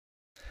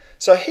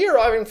So here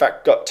I've in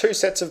fact got two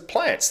sets of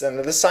plants, and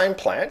they're the same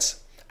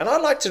plants, and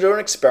I'd like to do an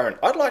experiment.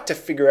 I'd like to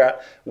figure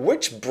out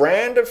which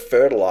brand of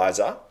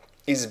fertilizer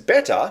is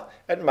better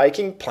at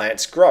making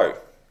plants grow.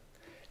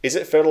 Is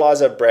it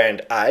fertilizer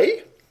brand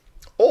A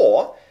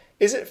or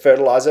is it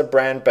fertilizer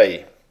brand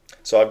B?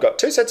 So I've got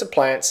two sets of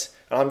plants,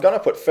 and I'm going to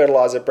put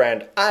fertilizer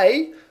brand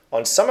A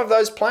on some of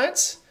those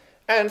plants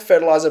and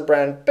fertilizer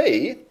brand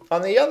B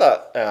on the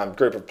other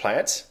group of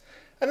plants.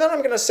 And then I'm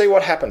going to see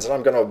what happens, and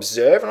I'm going to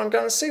observe, and I'm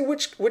going to see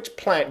which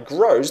plant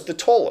grows the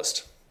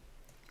tallest.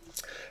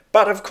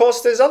 But of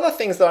course, there's other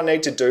things that I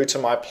need to do to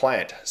my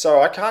plant.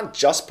 So I can't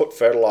just put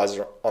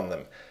fertilizer on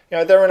them.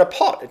 They're in a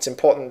pot. It's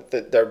important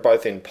that they're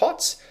both in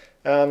pots.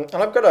 And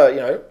I've got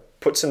to,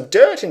 put some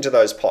dirt into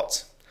those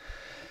pots.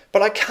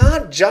 But I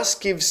can't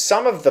just give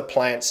some of the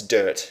plants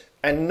dirt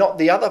and not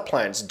the other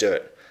plants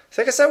dirt.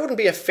 So because that wouldn't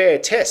be a fair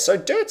test. So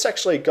dirt's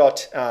actually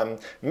got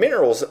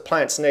minerals that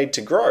plants need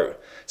to grow.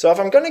 So if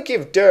I'm going to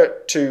give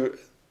dirt to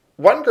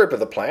one group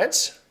of the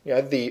plants,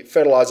 the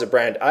fertilizer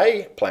brand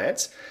A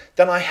plants,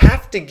 then I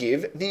have to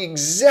give the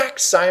exact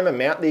same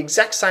amount, the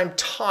exact same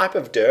type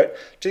of dirt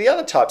to the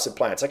other types of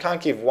plants. I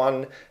can't give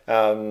one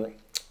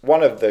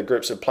of the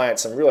groups of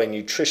plants some really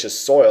nutritious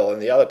soil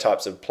and the other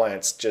types of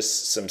plants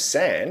just some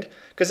sand,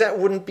 because that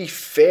wouldn't be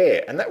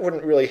fair, and that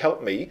wouldn't really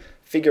help me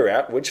figure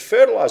out which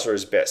fertilizer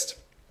is best.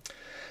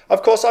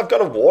 Of course, I've got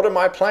to water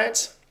my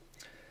plants,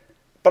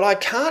 but I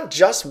can't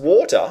just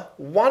water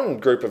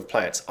one group of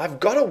plants. I've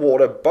got to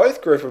water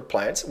both groups of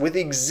plants with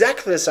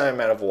exactly the same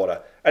amount of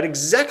water, at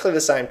exactly the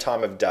same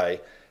time of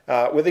day,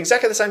 with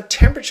exactly the same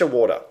temperature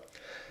water.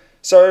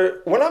 So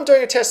when I'm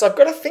doing a test, I've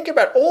got to think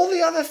about all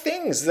the other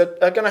things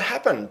that are going to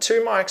happen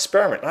to my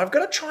experiment. And I've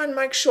got to try and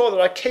make sure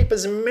that I keep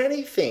as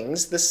many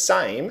things the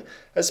same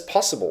as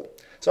possible.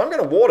 So I'm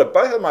going to water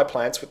both of my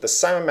plants with the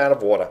same amount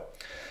of water.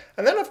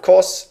 And then, of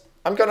course,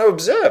 I'm going to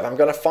observe. I'm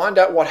going to find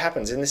out what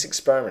happens in this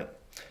experiment.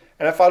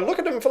 And if I look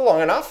at them for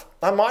long enough,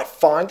 I might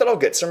find that I'll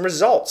get some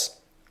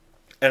results.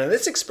 And in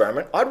this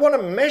experiment, I'd want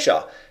to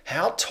measure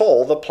how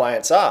tall the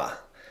plants are.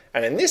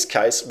 And in this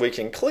case, we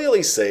can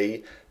clearly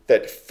see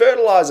that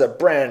fertilizer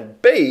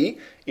brand B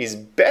is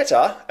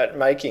better at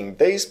making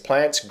these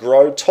plants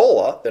grow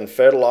taller than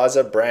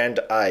fertilizer brand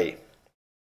A.